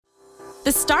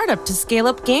The Startup to Scale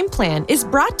Up game plan is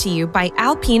brought to you by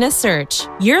Alpina Search,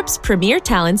 Europe's premier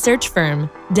talent search firm,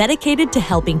 dedicated to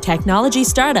helping technology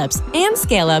startups and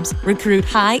scale-ups recruit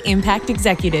high-impact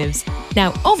executives.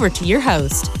 Now over to your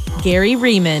host, Gary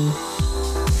Riemann.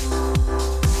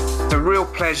 It's a real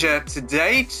pleasure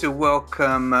today to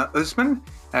welcome Usman,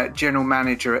 General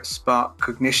Manager at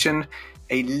SparkCognition,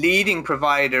 a leading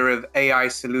provider of AI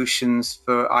solutions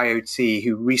for IoT,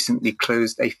 who recently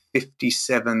closed a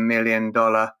 $57 million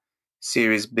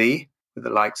Series B with the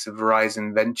likes of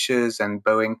Verizon Ventures and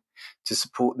Boeing to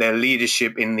support their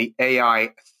leadership in the AI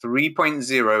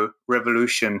 3.0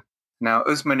 revolution. Now,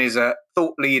 Usman is a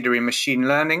thought leader in machine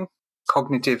learning,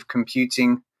 cognitive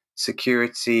computing,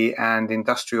 security, and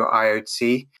industrial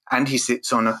IoT, and he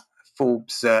sits on a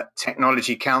Forbes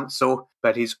Technology Council,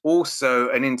 but he's also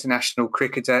an international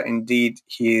cricketer. Indeed,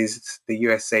 he is the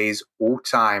USA's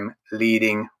all-time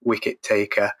leading wicket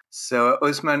taker. So,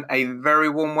 Usman, a very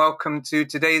warm welcome to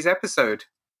today's episode.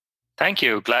 Thank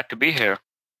you. Glad to be here.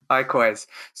 Likewise.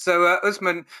 So,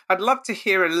 Usman, I'd love to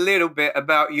hear a little bit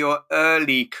about your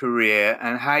early career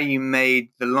and how you made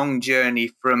the long journey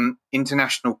from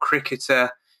international cricketer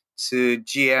to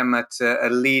GM at a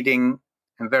leading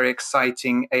and very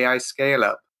exciting AI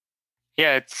scale-up.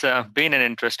 Yeah, it's been an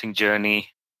interesting journey.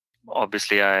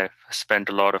 Obviously, I spent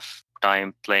a lot of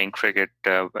time playing cricket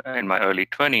in my early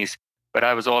 20s, but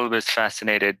I was always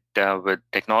fascinated with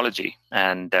technology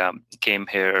and came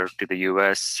here to the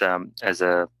US as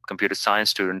a computer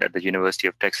science student at the University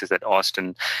of Texas at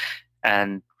Austin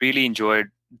and really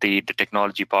enjoyed the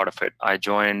technology part of it. I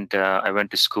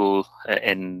went to school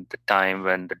in the time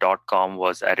when the .com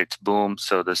was at its boom.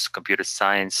 So this computer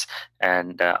science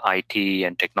and IT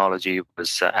and technology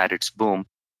was at its boom.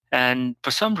 And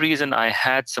for some reason, I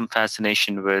had some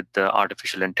fascination with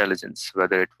artificial intelligence,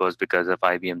 whether it was because of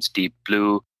IBM's Deep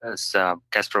Blue,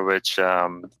 Kasparovich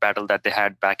battle that they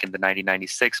had back in the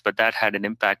 1996, but that had an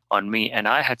impact on me. And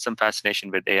I had some fascination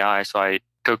with AI. So I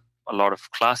took a lot of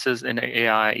classes in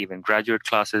AI, even graduate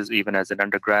classes, even as an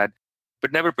undergrad,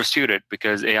 but never pursued it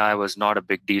because AI was not a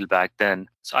big deal back then.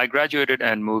 So I graduated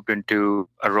and moved into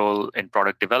a role in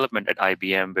product development at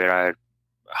IBM where I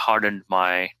hardened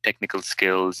my technical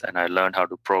skills and I learned how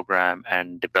to program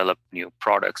and develop new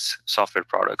products, software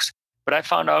products. But I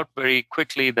found out very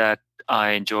quickly that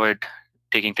I enjoyed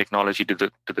taking technology to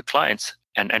the clients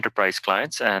and enterprise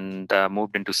clients and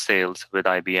moved into sales with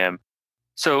IBM.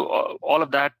 So all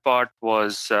of that part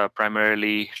was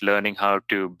primarily learning how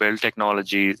to build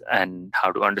technologies and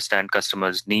how to understand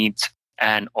customers' needs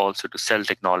and also to sell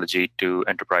technology to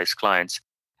enterprise clients.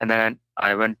 And then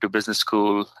I went to business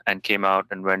school and came out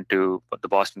and went to the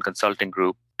Boston Consulting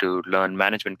Group to learn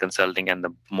management consulting and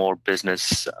the more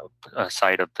business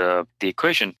side of the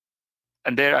equation.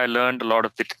 And there I learned a lot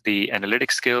of the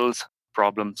analytic skills,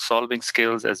 problem solving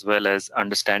skills, as well as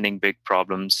understanding big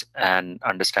problems and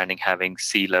understanding having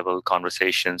C-level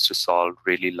conversations to solve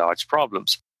really large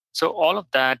problems. So all of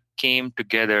that came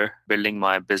together, building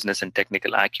my business and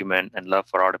technical acumen and love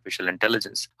for artificial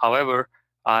intelligence. However,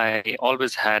 I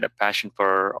always had a passion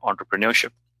for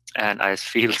entrepreneurship. And I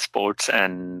feel sports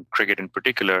and cricket in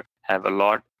particular have a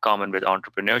lot common with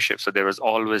entrepreneurship. So there was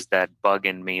always that bug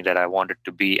in me that I wanted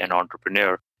to be an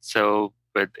entrepreneur. So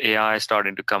with AI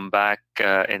starting to come back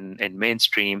in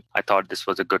mainstream, I thought this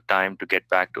was a good time to get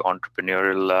back to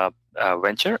entrepreneurial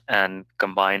venture and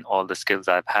combine all the skills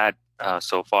I've had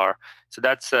so far. So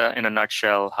that's in a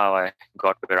nutshell how I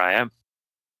got where I am.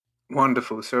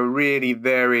 Wonderful. So a really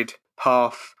varied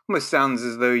path. Almost sounds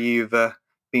as though you've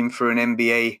been through an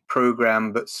MBA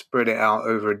program, but spread it out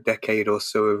over a decade or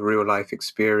so of real life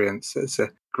experience. It's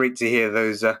great to hear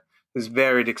those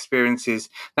varied experiences.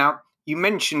 Now, you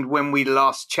mentioned when we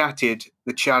last chatted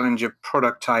the challenge of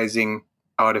productizing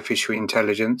artificial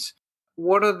intelligence.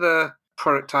 What are the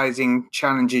productizing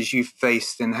challenges you've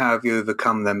faced and how have you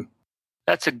overcome them?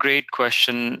 That's a great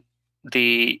question.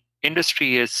 The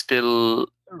industry is still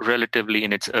relatively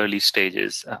in its early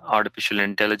stages. Artificial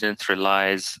intelligence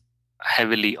relies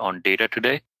heavily on data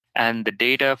today, and the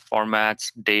data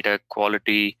formats, data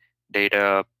quality,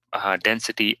 data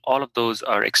density, all of those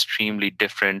are extremely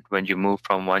different when you move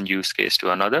from one use case to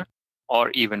another, or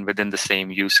even within the same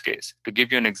use case. To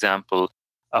give you an example,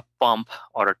 a pump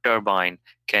or a turbine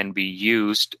can be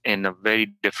used in a very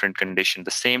different condition.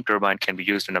 The same turbine can be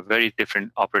used in a very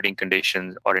different operating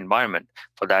conditions or environment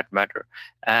for that matter.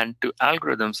 And to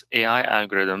algorithms, AI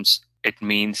algorithms, it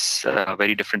means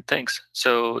very different things.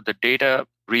 So the data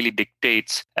really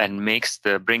dictates and brings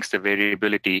the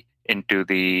variability into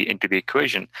the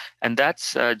equation. And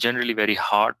that's generally very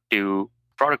hard to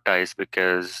productize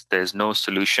because there's no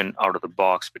solution out of the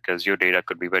box because your data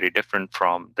could be very different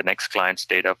from the next client's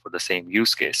data for the same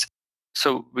use case.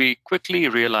 So we quickly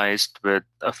realized with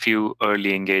a few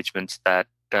early engagements that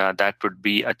that would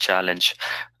be a challenge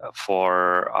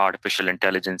for artificial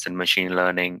intelligence and machine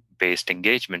learning based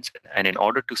engagements. And in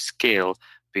order to scale,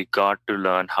 we got to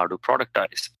learn how to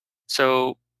productize.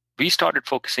 So we started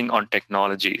focusing on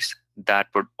technologies that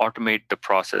would automate the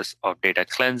process of data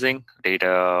cleansing,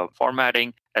 data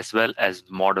formatting, as well as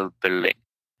model building.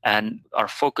 And our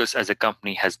focus as a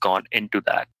company has gone into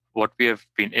that. What we have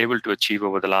been able to achieve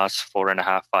over the last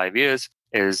 4.5, 5 years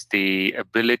is the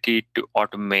ability to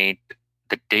automate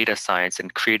the data science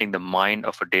and creating the mind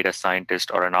of a data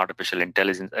scientist or an artificial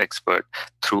intelligence expert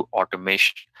through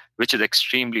automation, which is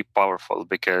extremely powerful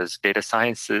because data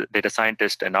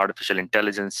scientists and artificial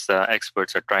intelligence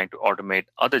experts are trying to automate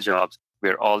other jobs.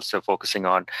 We're also focusing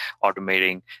on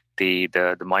automating the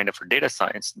mind of a data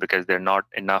science because there are not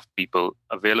enough people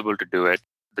available to do it,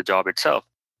 the job itself.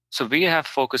 So we have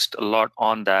focused a lot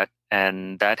on that,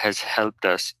 and that has helped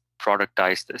us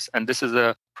productize this. And this is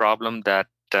a problem that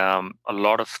a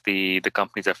lot of the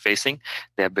companies are facing.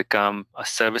 They have become a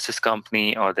services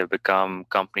company, or they've become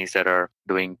companies that are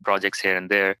doing projects here and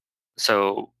there.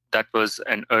 So that was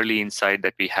an early insight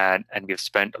that we had, and we've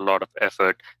spent a lot of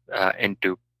effort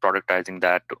into productizing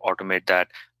that, to automate that,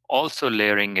 also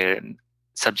layering in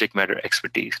subject matter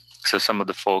expertise. So some of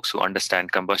the folks who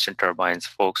understand combustion turbines,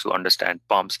 folks who understand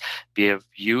pumps, we have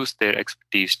used their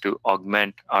expertise to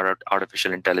augment our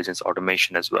artificial intelligence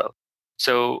automation as well.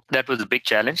 So that was a big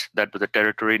challenge. That was a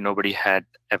territory nobody had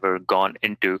ever gone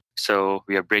into. So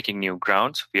we are breaking new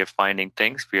grounds. We are finding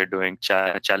things. We are doing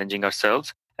challenging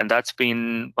ourselves. And that's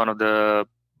been one of the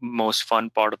most fun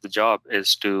part of the job,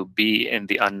 is to be in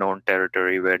the unknown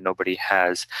territory where nobody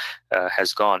has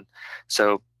gone.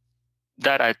 So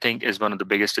that, I think, is one of the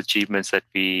biggest achievements that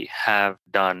we have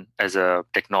done as a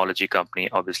technology company.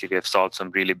 Obviously, we have solved some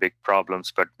really big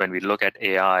problems, but when we look at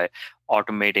AI,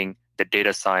 automating the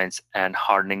data science and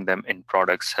hardening them in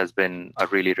products has been a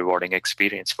really rewarding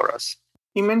experience for us.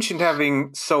 You mentioned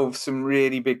having solved some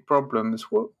really big problems.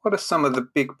 What are some of the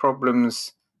big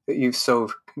problems that you've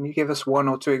solved? Can you give us one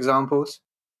or two examples?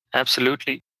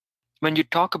 Absolutely. When you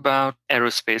talk about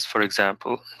aerospace, for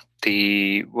example,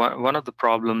 the one of the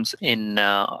problems in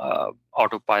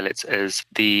autopilots is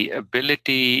the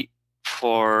ability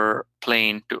for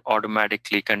plane to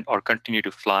automatically or continue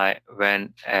to fly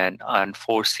when an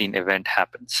unforeseen event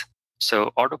happens.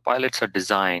 So autopilots are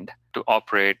designed to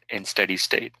operate in steady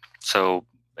state. So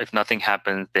if nothing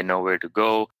happens, they know where to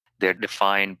go. They're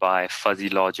defined by fuzzy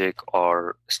logic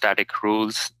or static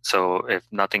rules. So if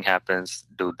nothing happens,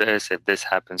 do this. If this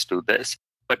happens, do this.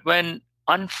 But when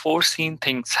unforeseen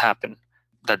things happen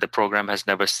that the program has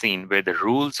never seen, where the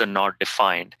rules are not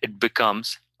defined, it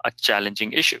becomes a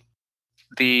challenging issue.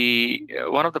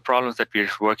 One of the problems that we're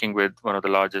working with one of the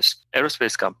largest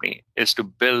aerospace company is to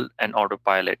build an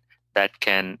autopilot that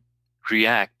can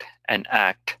react and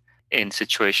act in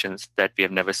situations that we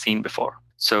have never seen before.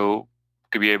 So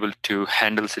to be able to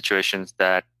handle situations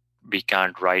that we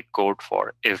can't write code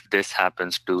for. If this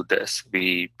happens, do this.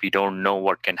 We don't know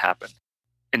what can happen.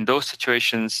 In those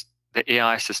situations, the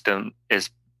AI system is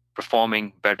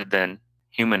performing better than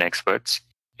human experts.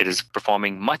 It is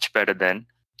performing much better than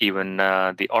even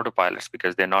the autopilots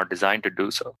because they're not designed to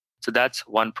do so. So that's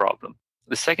one problem.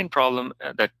 The second problem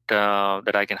that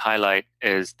I can highlight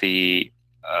is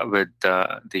with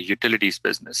the utilities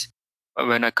business.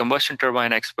 When a combustion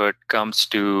turbine expert comes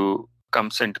into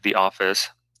the office,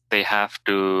 they have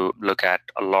to look at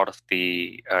a lot of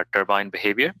the turbine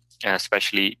behavior,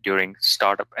 especially during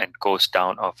startup and coast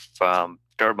down of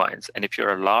turbines. And if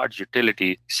you're a large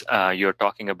utility, you're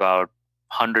talking about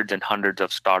hundreds and hundreds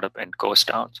of startup and coast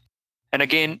downs. And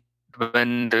again,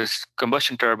 when this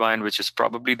combustion turbine, which is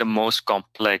probably the most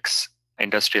complex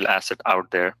industrial asset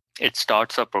out there, it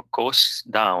starts up or coasts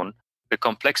down, the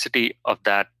complexity of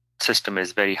that system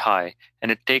is very high.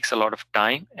 And it takes a lot of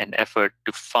time and effort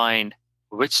to find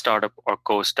which startup or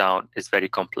coast down is very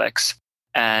complex.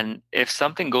 And if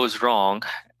something goes wrong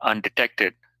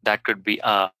undetected, that could be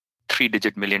a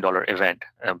 $3-digit million event.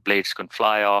 Blades can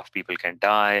fly off, people can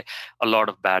die, a lot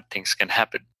of bad things can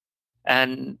happen.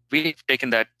 And we've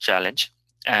taken that challenge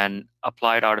and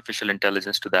applied artificial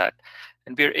intelligence to that.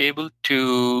 And we're able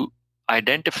to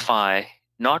identify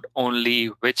not only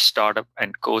which startup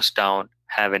and coast down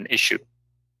have an issue,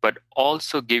 but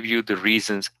also give you the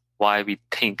reasons why we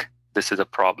think this is a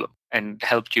problem and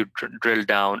help you drill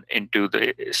down into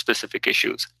the specific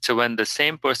issues. So when the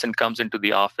same person comes into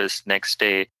the office next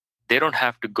day, they don't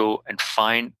have to go and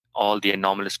find all the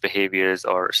anomalous behaviors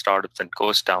or startups and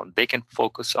ghost town, they can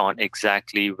focus on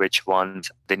exactly which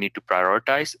ones they need to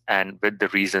prioritize and with the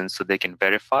reasons so they can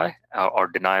verify or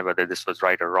deny whether this was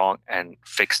right or wrong and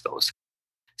fix those.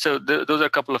 So those are a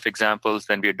couple of examples.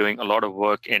 Then we are doing a lot of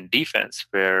work in defense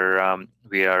where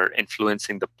we are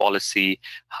influencing the policy,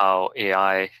 how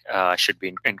AI should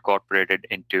be incorporated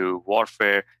into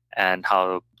warfare and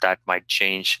how that might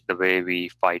change the way we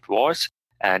fight wars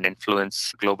and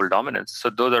influence global dominance.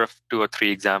 So those are two or three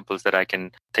examples that I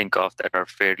can think of that are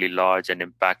fairly large and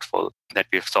impactful that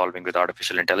we're solving with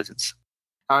artificial intelligence.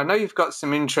 I know you've got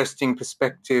some interesting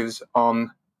perspectives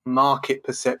on market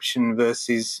perception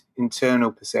versus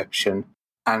internal perception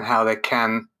and how there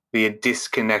can be a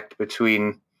disconnect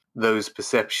between those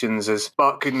perceptions as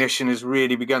SparkCognition has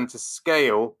really begun to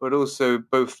scale, but also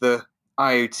both the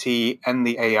IoT and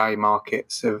the AI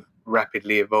markets have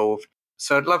rapidly evolved.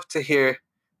 So I'd love to hear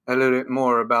a little bit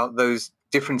more about those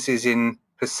differences in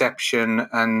perception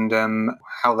and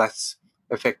how that's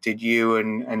affected you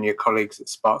and your colleagues at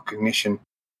SparkCognition.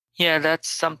 Yeah, that's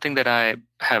something that I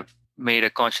have made a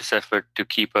conscious effort to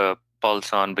keep a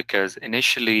pulse on because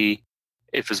initially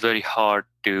it was very hard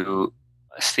to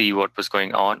see what was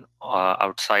going on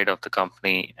outside of the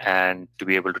company and to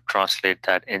be able to translate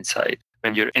that insight.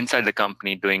 When you're inside the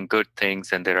company doing good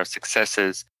things and there are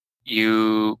successes,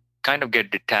 you kind of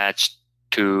get detached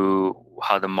to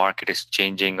how the market is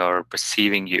changing or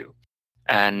perceiving you.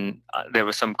 And there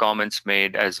were some comments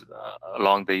made as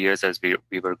along the years as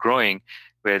we were growing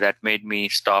where that made me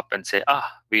stop and say,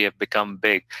 we have become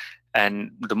big.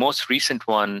 And the most recent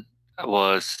one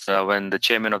was when the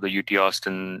chairman of the UT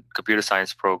Austin computer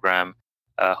science program,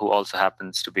 who also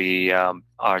happens to be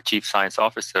our chief science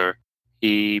officer,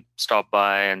 he stopped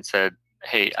by and said,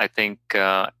 hey, I think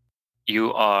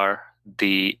you are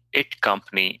the IT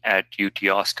company at UT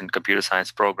Austin computer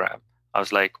science program. I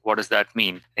was like, what does that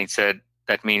mean? And he said,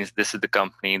 that means this is the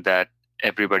company that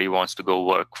everybody wants to go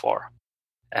work for.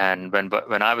 And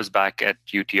when I was back at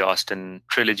UT Austin,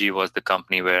 Trilogy was the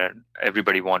company where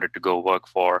everybody wanted to go work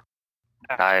for.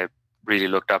 And I really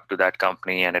looked up to that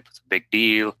company and it was a big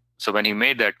deal. So when he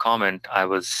made that comment, I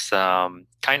was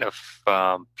kind of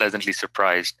pleasantly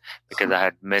surprised because I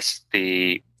had missed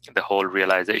the whole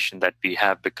realization that we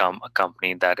have become a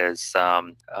company that is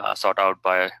sought out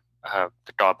by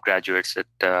the top graduates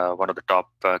at one of the top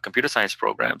computer science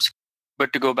programs.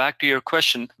 But to go back to your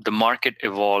question, the market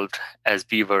evolved as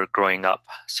we were growing up.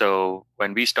 So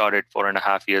when we started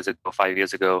 4.5 years ago, 5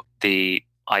 years ago, the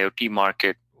IoT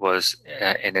market was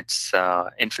in its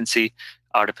infancy.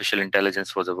 Artificial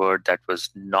intelligence was a word that was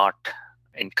not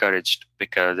encouraged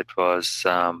because it was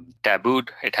tabooed.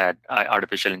 It had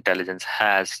artificial intelligence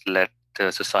has let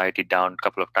the society down a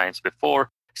couple of times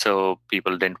before. So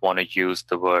people didn't want to use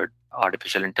the word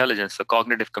artificial intelligence. So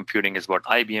cognitive computing is what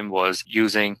IBM was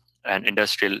using, and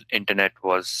industrial internet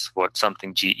was what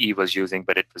something GE was using,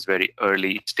 but it was very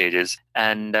early stages.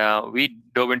 And we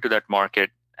dove into that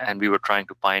market and we were trying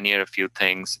to pioneer a few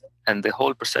things, and the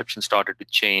whole perception started to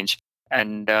change.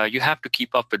 And you have to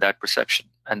keep up with that perception.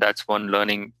 And that's one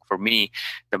learning for me.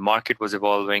 The market was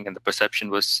evolving and the perception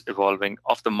was evolving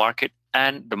of the market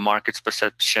and the market's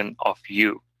perception of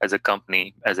you as a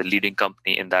company, as a leading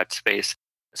company in that space.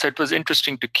 So it was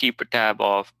interesting to keep a tab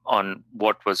on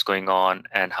what was going on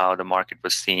and how the market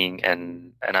was seeing,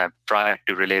 and I've tried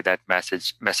to relay that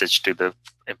message to the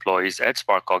employees at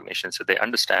SparkCognition so they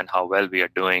understand how well we are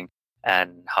doing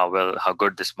and how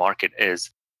good this market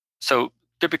is. So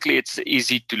typically it's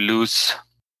easy to lose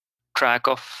track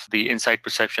of the inside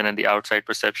perception and the outside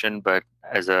perception, but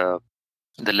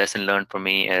the lesson learned for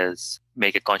me is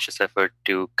make a conscious effort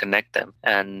to connect them.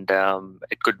 And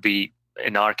it could be,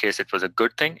 in our case, it was a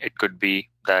good thing. It could be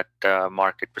that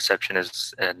market perception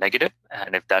is negative.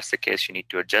 And if that's the case, you need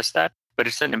to adjust that. But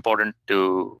it's an important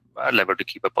lever to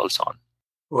keep a pulse on.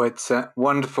 Well, it's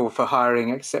wonderful for hiring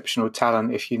exceptional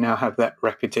talent if you now have that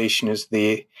reputation as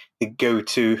the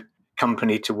go-to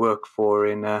company to work for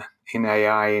in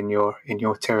AI in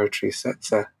your territory. So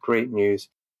that's great news.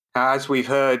 As we've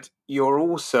heard, you're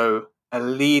also a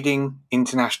leading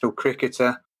international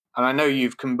cricketer, and I know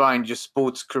you've combined your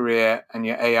sports career and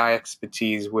your AI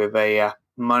expertise with a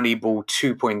Moneyball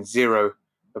 2.0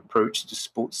 approach to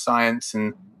sports science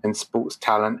and sports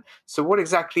talent. So what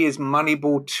exactly is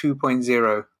Moneyball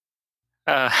 2.0?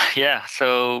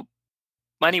 So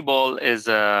Moneyball is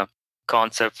a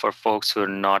concept for folks who are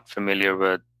not familiar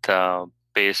with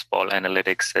baseball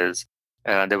analytics.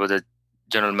 There was a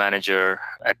general manager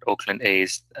at Oakland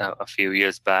A's a few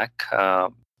years back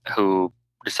who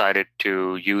decided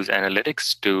to use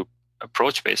analytics to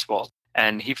approach baseball.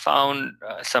 And he found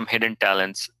some hidden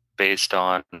talents based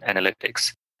on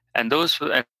analytics. And those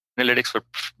analytics were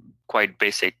quite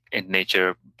basic in nature,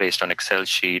 based on Excel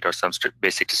sheet or some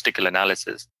basic statistical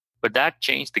analysis. But that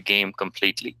changed the game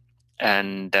completely.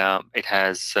 And it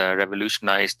has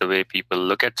revolutionized the way people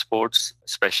look at sports,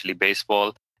 especially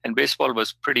baseball. And baseball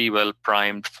was pretty well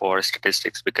primed for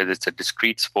statistics because it's a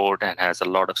discrete sport and has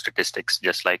a lot of statistics,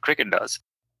 just like cricket does.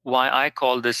 Why I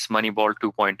call this Moneyball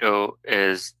 2.0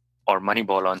 is, or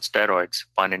Moneyball on steroids,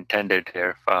 pun intended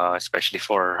here, especially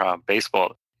for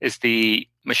baseball, is the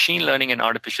machine learning and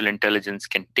artificial intelligence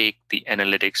can take the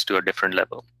analytics to a different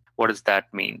level. What does that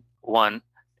mean? One,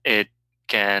 it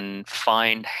can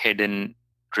find hidden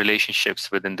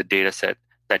relationships within the data set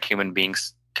that human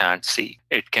beings can't see.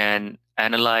 It can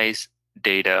analyze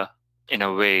data in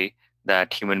a way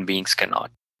that human beings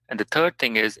cannot. And the third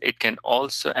thing is it can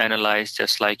also analyze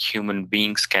just like human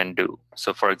beings can do.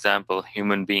 So, for example,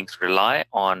 human beings rely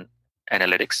on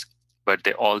analytics, but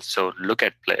they also look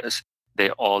at players. They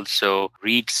also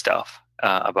read stuff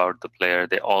about the player.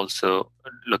 They also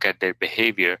look at their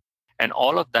behavior. And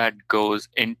all of that goes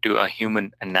into a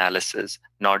human analysis,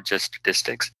 not just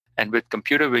statistics. And with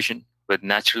computer vision, with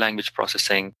natural language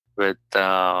processing, with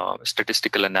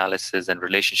statistical analysis and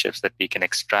relationships that we can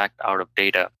extract out of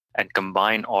data and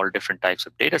combine all different types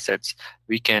of data sets,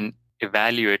 we can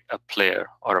evaluate a player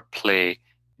or a play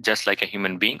just like a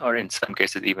human being, or in some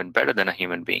cases, even better than a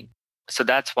human being. So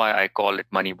that's why I call it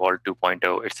Moneyball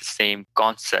 2.0. It's the same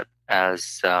concept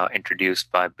as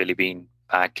introduced by Billy Beane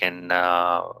back in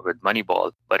with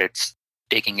Moneyball, but it's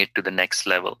taking it to the next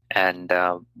level and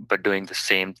but doing the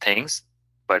same things,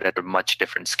 but at a much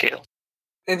different scale.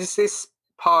 And is this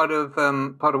part of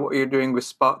what you're doing with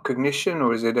SparkCognition,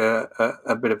 or is it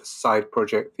a bit of a side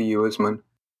project for you, Usman?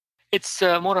 It's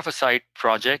more of a side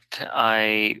project.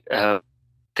 I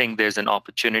think there's an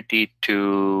opportunity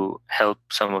to help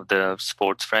some of the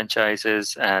sports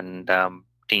franchises and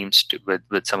teams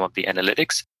with some of the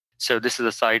analytics. So this is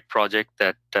a side project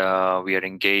that we are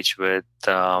engaged with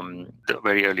the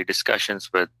very early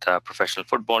discussions with professional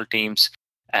football teams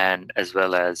and as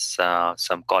well as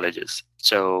some colleges.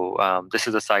 So this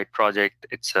is a side project.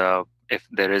 It's if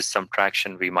there is some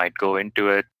traction, we might go into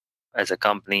it as a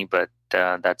company, but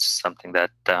that's something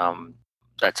that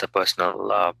that's a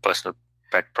personal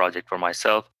pet project for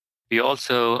myself. We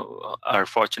also are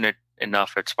fortunate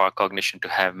enough at SparkCognition to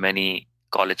have many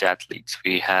college athletes.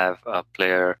 We have a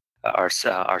player, our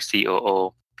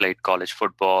COO played college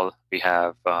football. We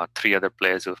have 3 other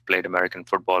players who've played American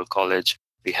football college.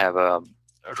 We have a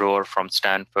rower from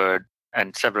Stanford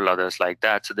and several others like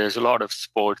that. So there's a lot of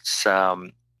sports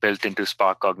built into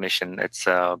SparkCognition. It's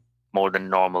more than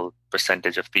normal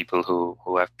percentage of people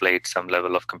who have played some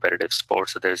level of competitive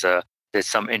sports. So there's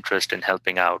some interest in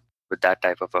helping out with that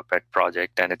type of a pet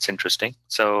project, and it's interesting.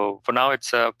 So for now,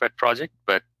 it's a pet project,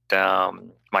 but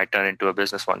might turn into a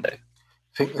business one day.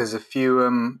 I think there's a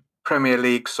few Premier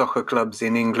League soccer clubs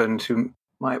in England who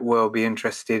might well be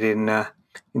interested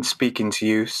in speaking to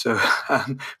you. So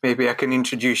maybe I can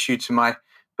introduce you to my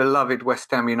beloved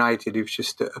West Ham United, who've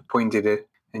just appointed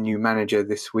a new manager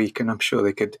this week, and I'm sure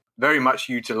they could very much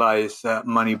utilize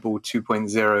Moneyball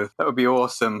 2.0. That would be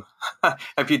awesome.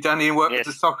 Have you done any work with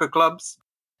the soccer clubs?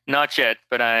 Not yet,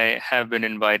 but I have been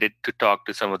invited to talk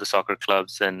to some of the soccer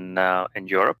clubs in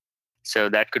Europe. So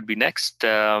that could be next.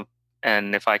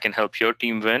 And if I can help your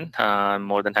team win, I'm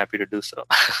more than happy to do so.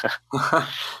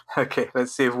 Okay,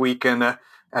 let's see if we can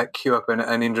queue up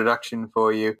an introduction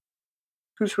for you.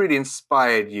 Who's really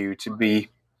inspired you to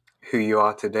be who you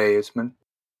are today, Usman?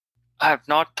 I have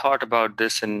not thought about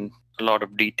this in a lot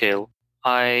of detail.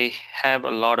 I have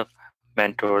a lot of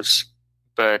mentors,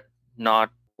 but not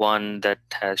one that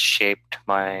has shaped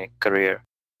my career.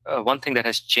 One thing that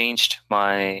has changed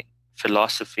my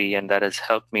philosophy and that has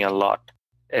helped me a lot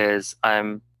is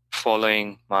I'm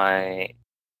following my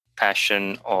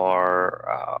passion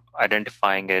or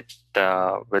identifying it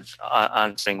with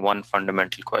answering one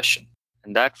fundamental question.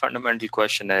 And that fundamental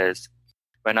question is,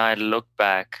 when I look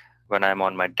back, when I'm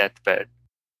on my deathbed,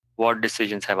 what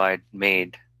decisions have I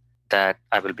made that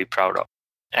I will be proud of?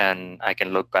 And I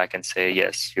can look back and say,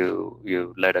 yes,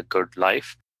 you led a good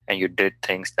life and you did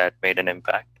things that made an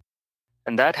impact.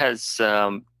 And that has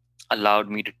allowed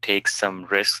me to take some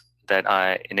risks that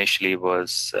I initially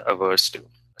was averse to.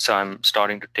 So I'm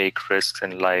starting to take risks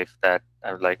in life that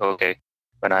I'm like, okay,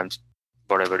 when I'm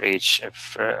whatever age,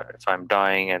 if I'm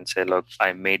dying, and say, look,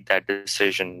 I made that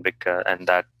decision and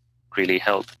that really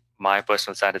helped my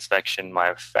personal satisfaction,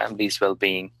 my family's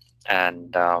well-being,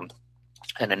 and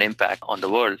an impact on the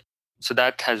world. So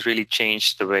that has really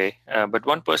changed the way. But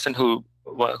one person who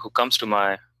comes to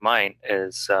my mind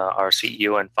is our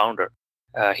CEO and founder,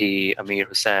 Amir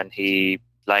Hussain, he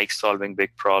likes solving big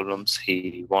problems.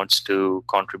 He wants to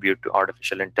contribute to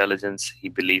artificial intelligence. He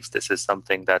believes this is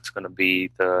something that's going to be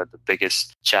the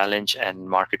biggest challenge and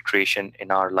market creation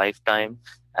in our lifetime.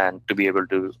 And to be able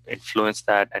to influence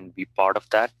that and be part of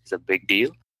that is a big deal.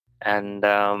 And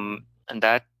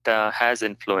that has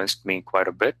influenced me quite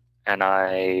a bit. And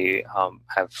I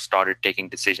have started taking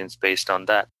decisions based on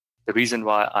that. The reason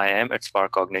why I am at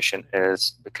SparkCognition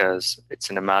is because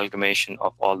it's an amalgamation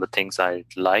of all the things I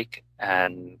like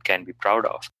and can be proud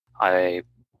of. I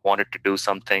wanted to do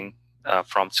something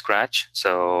from scratch,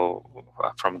 so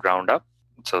from ground up.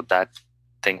 So that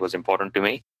thing was important to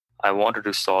me. I wanted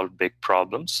to solve big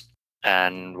problems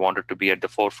and wanted to be at the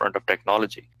forefront of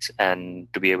technology and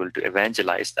to be able to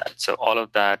evangelize that. So all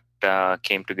of that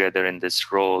came together in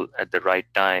this role at the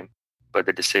right time. But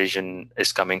the decision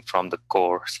is coming from the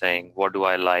core, saying, what do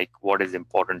I like? What is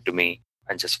important to me?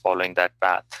 And just following that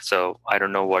path. So I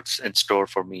don't know what's in store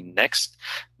for me next,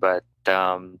 but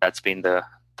that's been the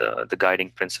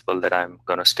guiding principle that I'm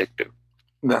going to stick to.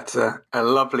 That's a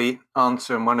lovely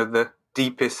answer and one of the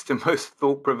deepest and most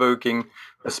thought-provoking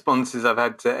responses I've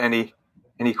had to any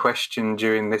question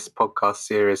during this podcast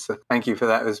series. So thank you for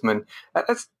that, Usman.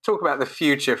 Let's talk about the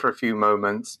future for a few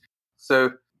moments.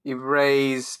 So you've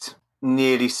raised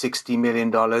nearly $60 million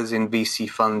in VC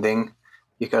funding.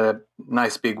 You've got a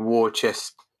nice big war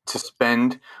chest to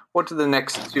spend. What do the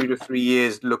next 2 to 3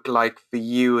 years look like for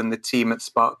you and the team at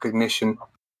SparkCognition?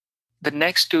 The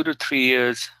next 2 to 3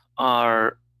 years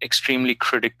are extremely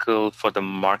critical for the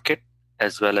market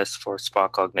as well as for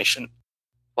SparkCognition.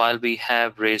 While we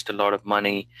have raised a lot of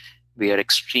money, we are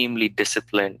extremely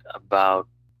disciplined about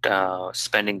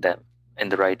spending them in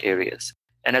the right areas.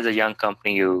 And as a young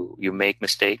company, you make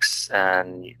mistakes,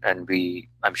 and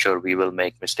I'm sure we will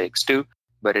make mistakes too.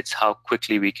 But it's how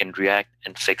quickly we can react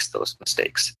and fix those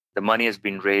mistakes. The money has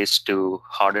been raised to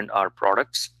harden our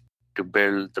products, to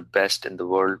build the best in the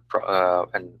world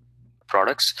and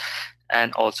products,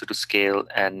 and also to scale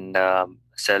and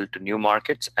sell to new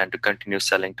markets and to continue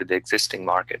selling to the existing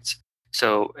markets.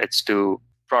 So it's to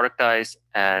productize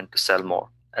and to sell more,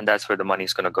 and that's where the money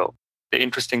is going to go. The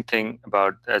interesting thing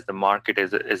about as the market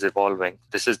is evolving,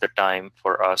 this is the time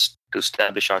for us to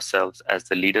establish ourselves as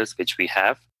the leaders, which we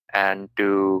have, and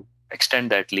to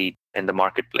extend that lead in the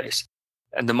marketplace.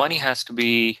 And the money has to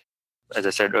be, as I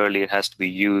said earlier, it has to be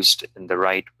used in the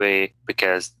right way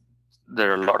because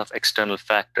there are a lot of external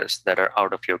factors that are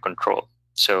out of your control.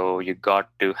 So you got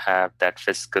to have that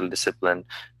fiscal discipline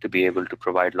to be able to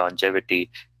provide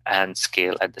longevity and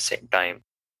scale at the same time.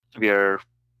 We are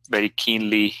very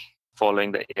keenly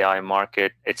following the AI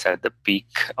market. It's at the peak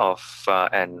of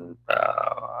and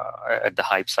at the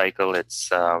hype cycle. It's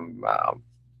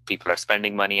people are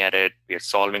spending money at it. We are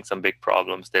solving some big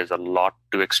problems. There's a lot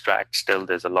to extract still.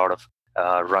 There's a lot of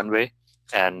runway,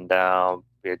 and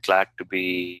we're glad to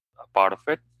be a part of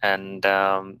it. And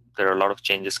there are a lot of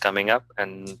changes coming up,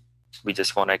 and we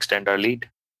just want to extend our lead.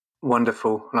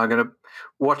 Wonderful. And I'm going to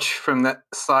watch from the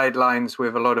sidelines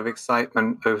with a lot of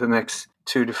excitement over the next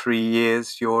 2 to 3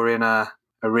 years. You're in a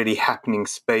really happening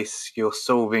space. You're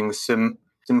solving some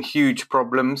huge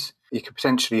problems. You could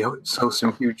potentially solve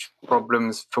some huge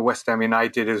problems for West Ham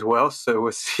United as well. So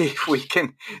we'll see if we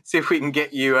can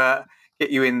get you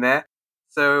in there.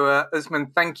 So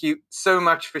Usman, thank you so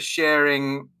much for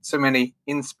sharing so many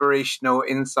inspirational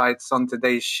insights on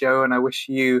today's show, and I wish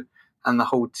you and the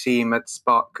whole team at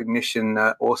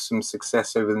SparkCognition awesome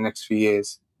success over the next few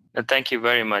years. Thank you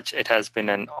very much. It has been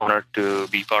an honor to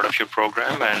be part of your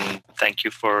program, and thank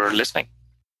you for listening.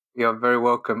 You're very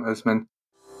welcome, Usman.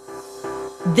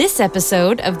 This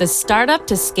episode of the Startup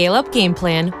to Scale Up Game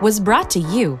Plan was brought to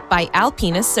you by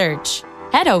Alpina Search.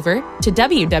 Head over to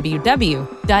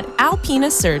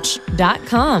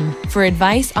www.alpinasearch.com for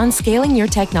advice on scaling your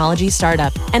technology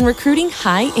startup and recruiting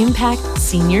high-impact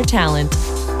senior talent.